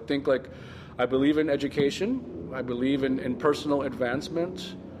it. So I think I believe in education, I believe in personal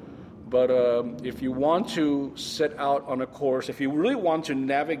advancement, but if you want to set out on a course, if you really want to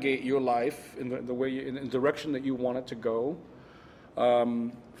navigate your life in the direction that you want it to go,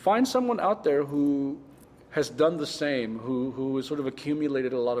 find someone out there who has done the same, who has sort of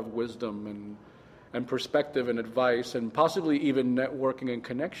accumulated a lot of wisdom and perspective and advice, and possibly even networking and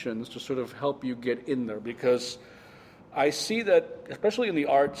connections to sort of help you get in there. Because I see that, especially in the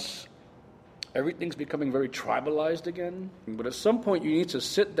arts, everything's becoming very tribalized again. But at some point, you need to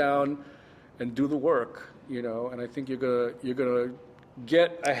sit down and do the work, and I think you're gonna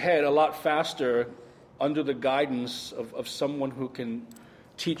get ahead a lot faster under the guidance of someone who can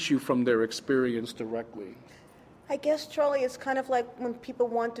teach you from their experience directly. I guess, Charlie, it's kind of like when people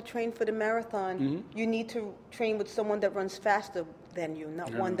want to train for the marathon, you need to train with someone that runs faster than you,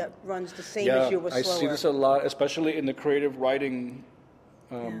 not one that runs the same as you or slower. I see this a lot, especially in the creative writing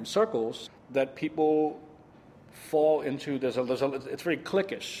circles, that people fall into, it's very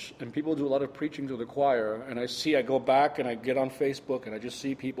cliquish, and people do a lot of preaching to the choir, and I go back and I get on Facebook and I just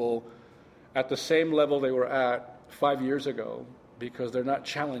see people at the same level they were at 5 years ago, because they're not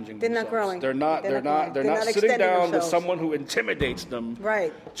challenging themselves. They're not growing. They're not sitting down with someone who intimidates them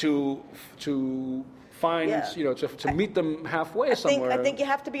to find, to meet them halfway somewhere. I think you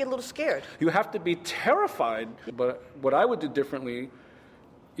have to be a little scared. You have to be terrified. But what I would do differently,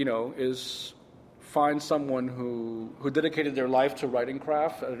 is find someone who dedicated their life to writing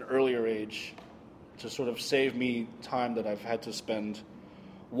craft at an earlier age to sort of save me time that I've had to spend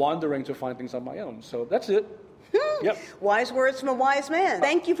wandering to find things on my own. So that's it. Yep. Wise words from a wise man.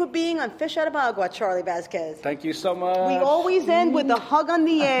 Thank you for being on Fish Out of Agua, Charlie Vasquez. Thank you so much. We always end with a hug on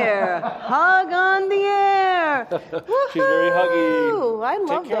the air. Hug on the air. She's very huggy. I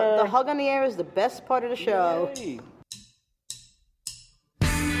love that. The hug on the air is the best part of the show. Yay.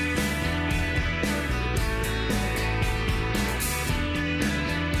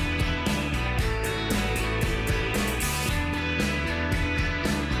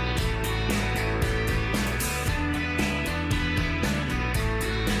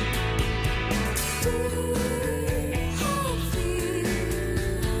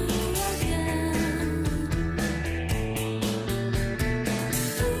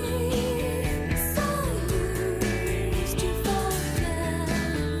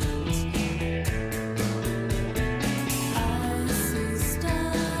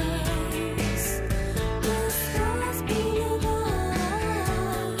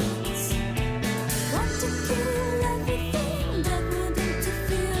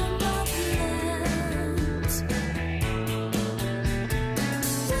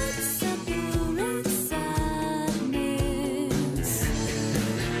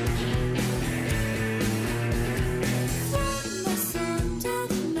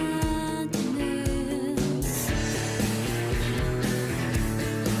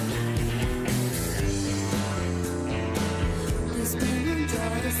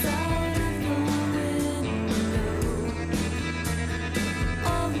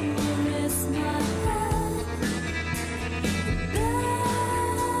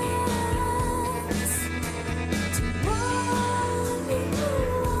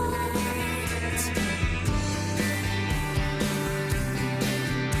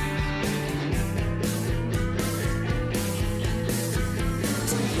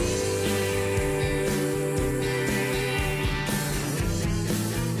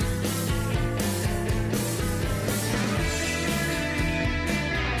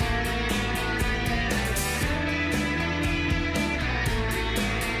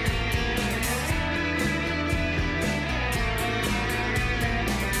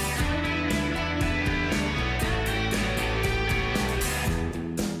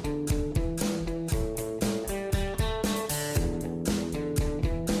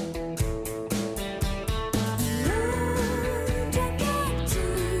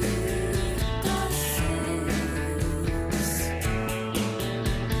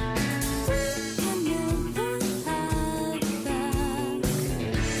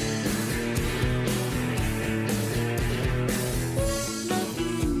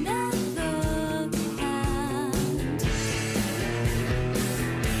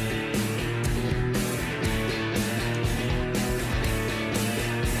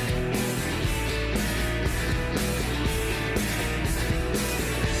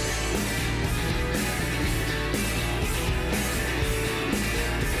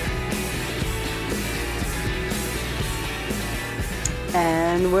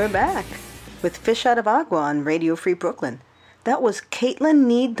 And we're back with Fish Out of Agua on Radio Free Brooklyn. That was Caitlin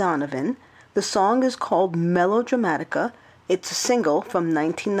Need Donovan. The song is called Melodramatica. It's a single from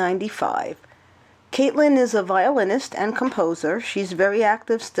 1995. Caitlin is a violinist and composer. She's very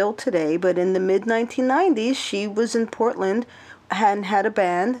active still today, but in the mid-1990s, she was in Portland and had a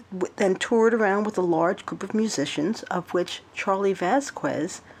band, then toured around with a large group of musicians, of which Charlie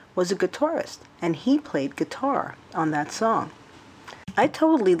Vasquez was a guitarist, and he played guitar on that song. I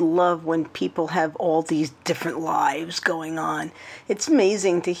totally love when people have all these different lives going on. It's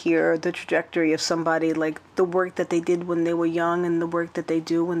amazing to hear the trajectory of somebody, like the work that they did when they were young and the work that they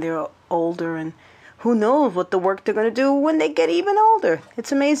do when they're older, and who knows what the work they're going to do when they get even older.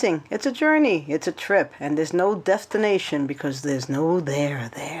 It's amazing. It's a journey. It's a trip, and there's no destination because there's no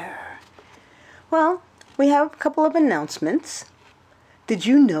there. Well, we have a couple of announcements. Did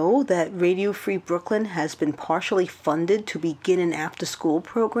you know that Radio Free Brooklyn has been partially funded to begin an after-school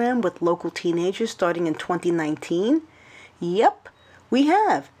program with local teenagers starting in 2019? Yep, we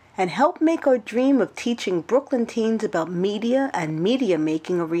have, and help make our dream of teaching Brooklyn teens about media and media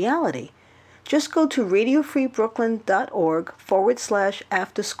making a reality. Just go to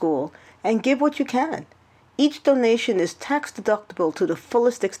radiofreebrooklyn.org/afterschool and give what you can. Each donation is tax deductible to the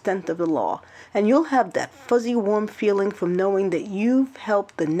fullest extent of the law, and you'll have that fuzzy warm feeling from knowing that you've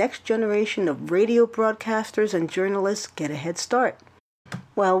helped the next generation of radio broadcasters and journalists get a head start.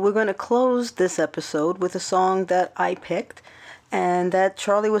 Well, we're going to close this episode with a song that I picked and that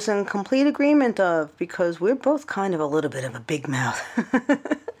Charlie was in complete agreement of because we're both kind of a little bit of a big mouth.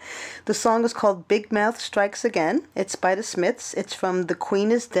 The song is called Big Mouth Strikes Again. It's by the Smiths. It's from the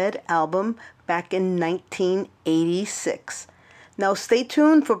Queen is Dead album back in 1986. Now stay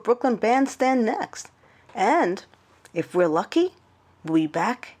tuned for Brooklyn Bandstand next. And if we're lucky, we'll be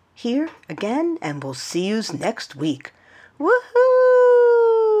back here again and we'll see yous next week. Woohoo!